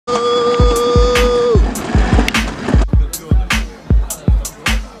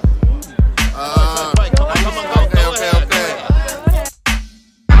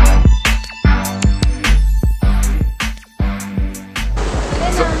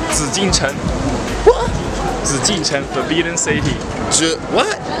紫禁城。紫禁城 Forbidden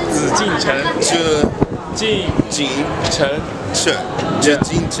City。what？ 紫禁城。紫禁城。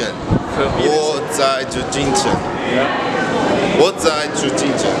我在紫禁城。我在紫禁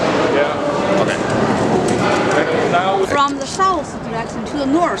城。Okay. From the south direction to the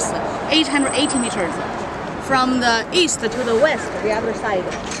north, 880 meters. From the east to the west, the other side,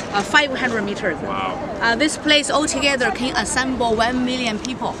 500 meters. Wow. This place altogether can assemble 1 million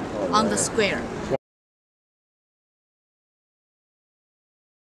people on the square.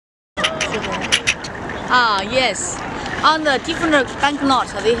 Yes. On the different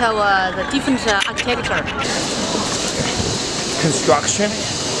banknotes, they have the different architecture. Construction.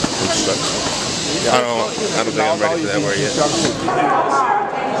 I don't think I'm ready for that word yet.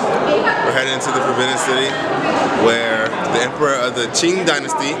 We're heading into the Forbidden City, where the emperor of the Qing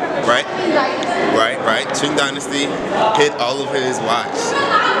dynasty, right? Qing dynasty hid all of his wives.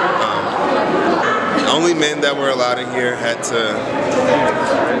 Only men that were allowed in here had to,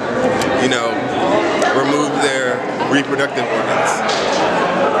 you know, remove their reproductive organs.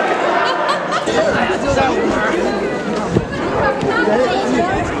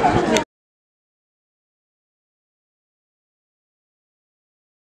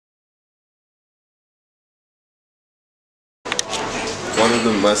 One of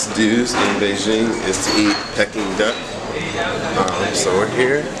the must-dos in Beijing is to eat Peking duck. So we're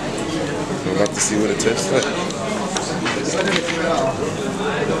here. We're about to see what it tastes like.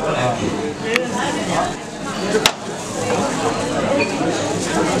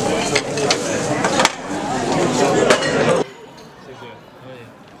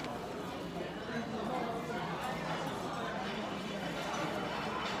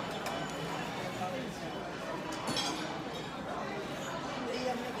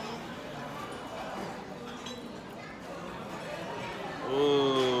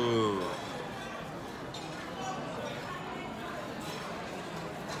 Ooh.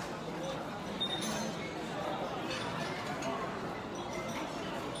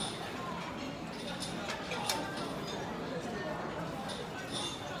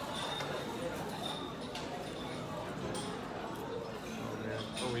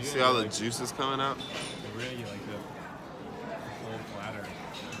 See all the juices coming out? Really like the whole platter.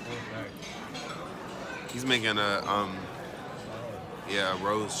 He's making a yeah, a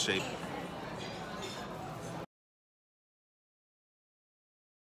rose shape.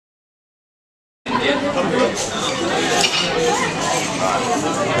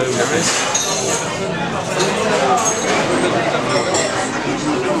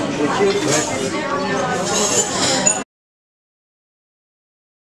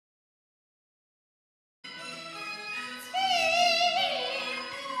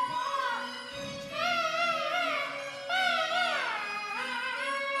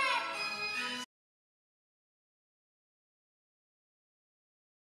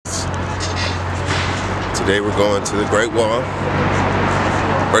 Today we're going to the Great Wall.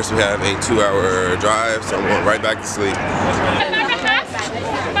 First we have a 2-hour drive, so I'm going right back to sleep.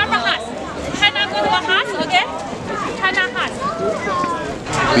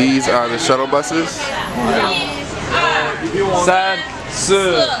 These are the shuttle buses.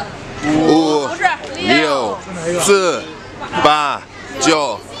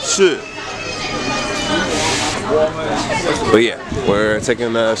 3、4、5、6、4、8、9、10. But yeah, we're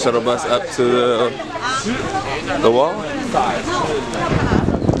taking the shuttle bus up to the wall.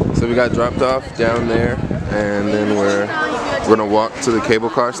 So we got dropped off down there, and then we're gonna walk to the cable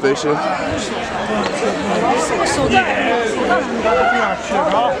car station.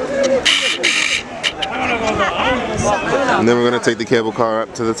 And then we're gonna take the cable car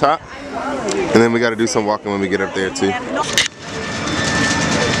up to the top, and then we gotta do some walking when we get up there too.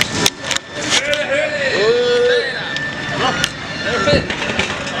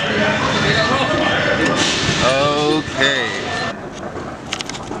 Okay.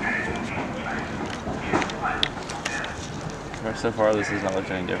 So far, this is not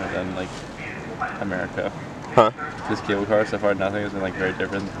looking any different than like America. Huh? This cable car so far, nothing has been like very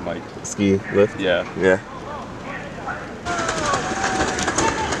different from like Ski lift? Yeah. Yeah.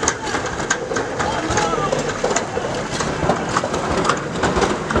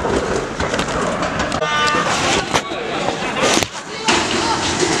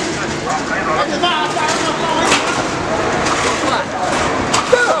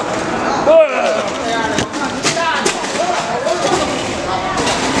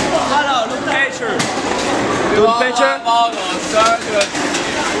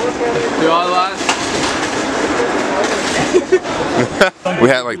 We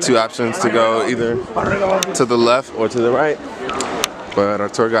had like two options to go, either to the left or to the right. But our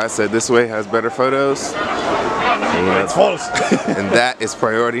tour guide said this way has better photos. And, It's false. and that is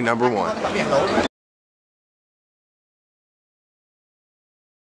priority number one.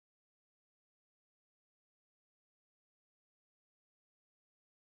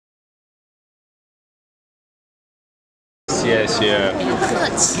 Yeah. 不客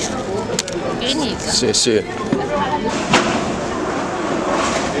气，给你一个。谢谢。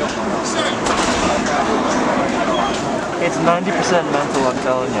 It's 90% mental, I'm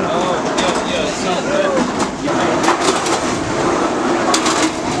telling you.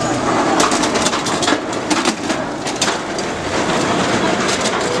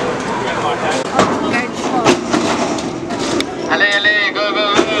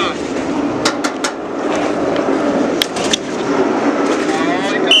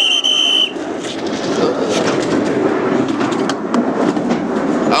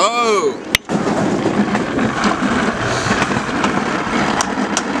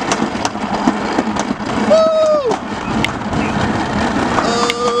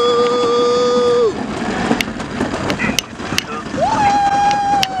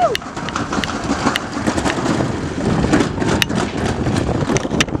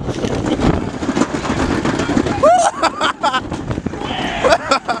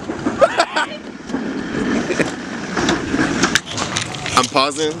 I'm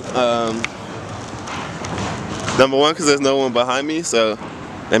pausing. Number one, because there's no one behind me, so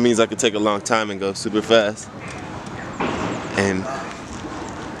that means I could take a long time and go super fast. And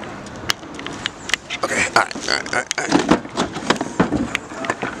okay, all right.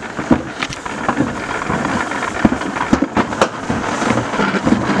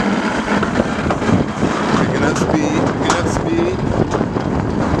 Picking up speed.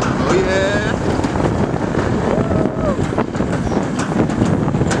 Oh yeah.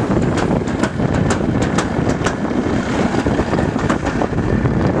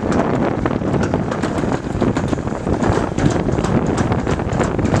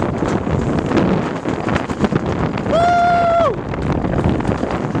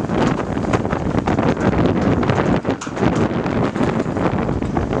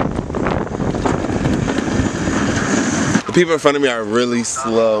 The people in front of me are really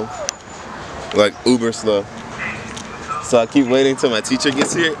slow, like uber slow. So I keep waiting till my teacher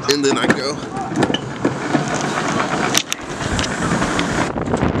gets here and then I go.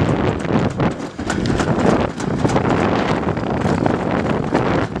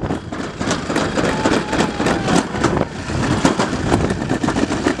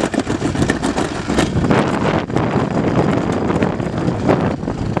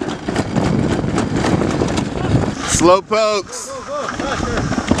 Slow pokes.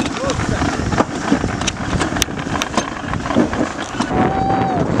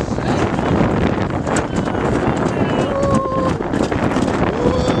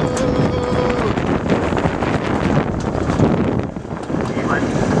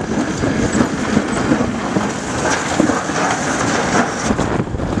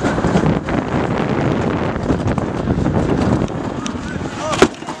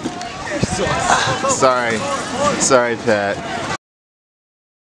 Sorry, Pat.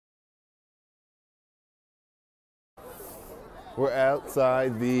 We're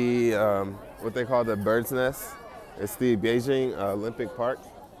outside the what they call the bird's nest. It's the Beijing Olympic Park,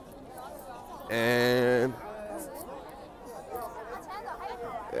 and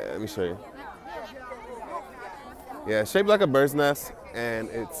yeah, let me show you. Yeah, shaped like a bird's nest, and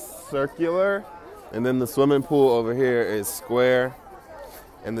it's circular. And then the swimming pool over here is square.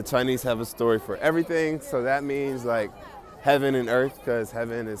 And the Chinese have a story for everything, so that means like heaven and earth, because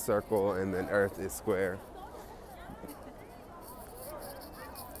heaven is circle and then earth is square.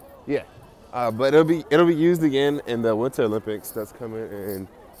 Yeah, but it'll be used again in the Winter Olympics that's coming in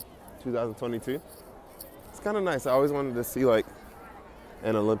 2022. It's kind of nice. I always wanted to see like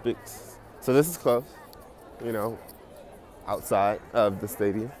an Olympics. So this is close, you know, outside of the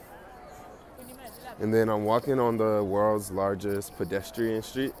stadium. And then I'm walking on the world's largest pedestrian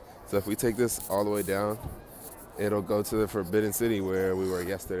street. So if we take this all the way down, it'll go to the Forbidden City where we were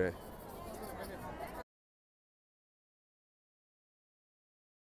yesterday.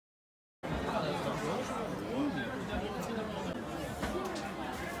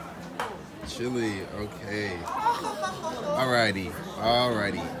 Chili, okay. Alrighty.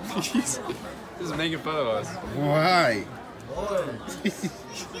 This is making fun of us. Why?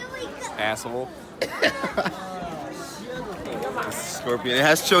 Asshole. Scorpion. It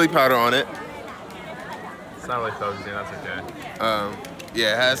has chili powder on it. It's not really focusing, that's okay.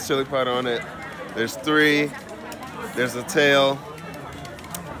 Yeah, it has chili powder on it. There's 3. There's a tail.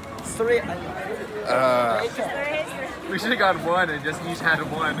 3. We should have got one and just each had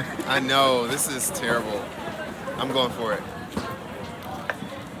one. I know, this is terrible. I'm going for it.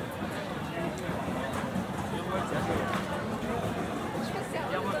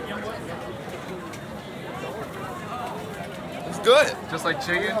 It's good. Just like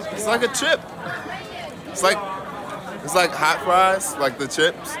chicken? It's like a chip. It's like hot fries, like the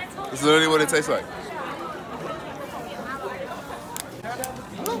chips. It's literally what it tastes like.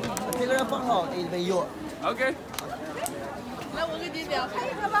 Okay.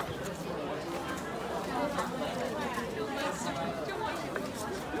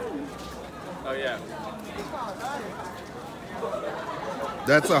 Oh yeah.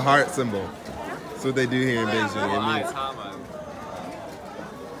 That's a heart symbol. That's what they do here in Beijing.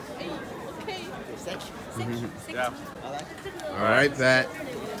 It means Yeah. all right, Pat.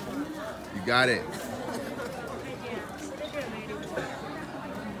 You got it.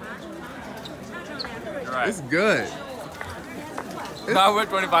 Right. It's good. Not with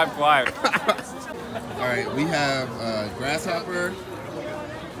 25 quiet. All right, we have grasshopper,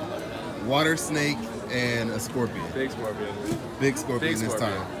 water snake, and a scorpion. Big scorpion. Big scorpion this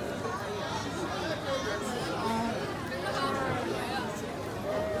time.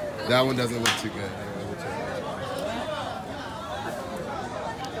 That one doesn't look too good.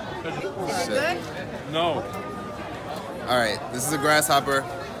 Shit. No. All right, this is a grasshopper.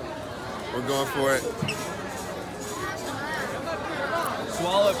 We're going for it.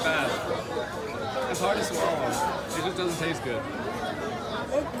 Swallow it fast. It's hard to swallow. It just doesn't taste good.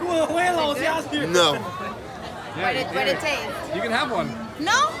 No. Yeah, What it tastes? you can have one.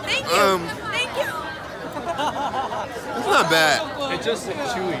 No, thank you. Thank you. It's not bad. It's just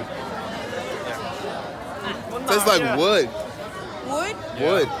chewy. Tastes like wood. Wood?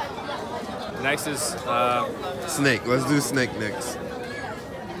 Wood. Next is, Snake. Let's do snake next.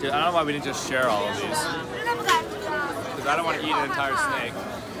 dude, I don't know why we didn't just share all of these. Because I don't want to eat an entire snake.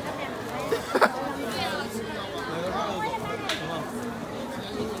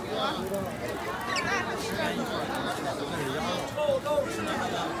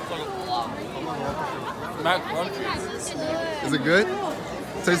 Mac crunchy. Is it good?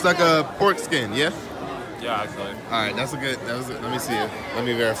 Tastes like a pork skin, yeah? Yeah, actually. All right, that's a good, let me see it. Let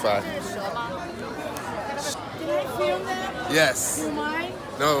me verify. Can I film that? Yes. You mind?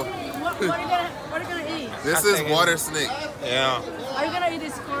 No. What are you gonna eat? This is water snake. Yeah. Are you gonna eat the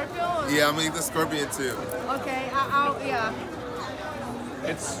scorpion? Or? Yeah, I'm gonna eat the scorpion too. Okay, I'll yeah. I'm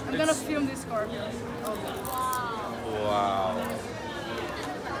gonna It's film the scorpion. Okay. wow.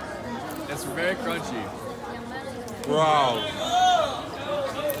 It's very crunchy. Wow.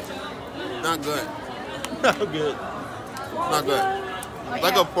 Not good. Not good. Not good.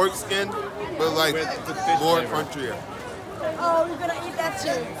 Like a pork skin, but like With the fish more flavor. crunchier. Oh, you're gonna eat that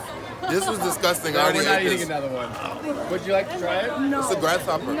too? This was disgusting. I No, already we're not ate eating this. another one. Would you like to try it? No. It's a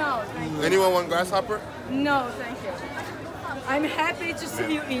grasshopper. No, thank you. Anyone want grasshopper? No, thank you. I'm happy to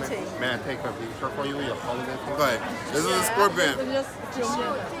see you eating. Man, take a picture for you, your holiday. Okay. This is a scorpion. Just film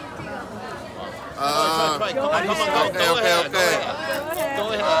it. Try. Come on, Okay. Go ahead. Go ahead.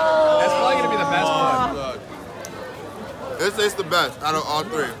 That's probably going to be the best one. This tastes the best out of all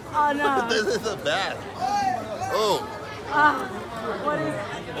three. Oh no. This is the best. Oh, What is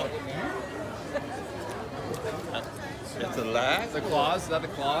It's a lag. The claws? Is that the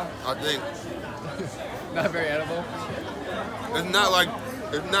claw? I think Not very edible. it's not like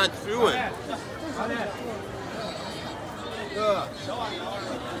it's not chewing.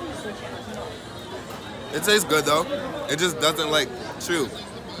 It tastes good though. It just doesn't like chew.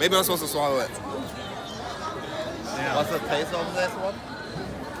 Maybe I'm supposed to swallow it. What's the taste of this one?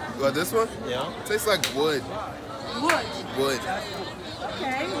 But this one Yeah. tastes like wood. wood? Wood.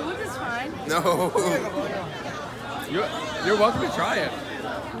 Okay, wood is fine. No. You're welcome to try it.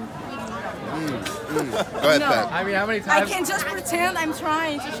 Go ahead, No. Pat. I mean, how many I times? can just pretend I'm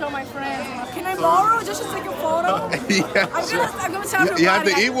trying to show my friends. Can I borrow just to take a photo? Yeah, I'm sure. gonna tell everybody. You have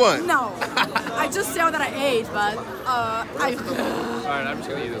to eat one. No, I just tell that I ate, but I. Alright, I'm just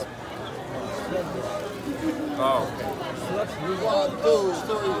gonna eat this. Oh.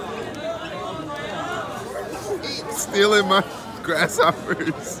 Stealing my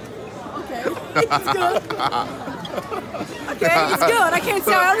grasshoppers. Okay, it's good. Okay, it's good. I can't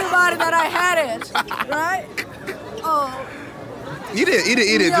tell everybody that I had it, right? Oh. Eat it, eat it,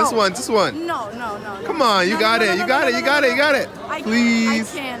 eat it. No. Just one, just one. No. Come on, you got it, you got it, you got it, you got it.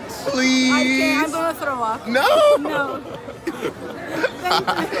 Please. I can't. Please. I can't. I'm gonna throw up. No. No.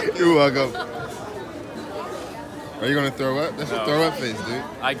 Thank you. You're welcome. Are you gonna throw up? That's No. your throw up face, dude.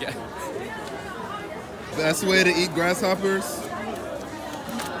 I get. Best way to eat grasshoppers?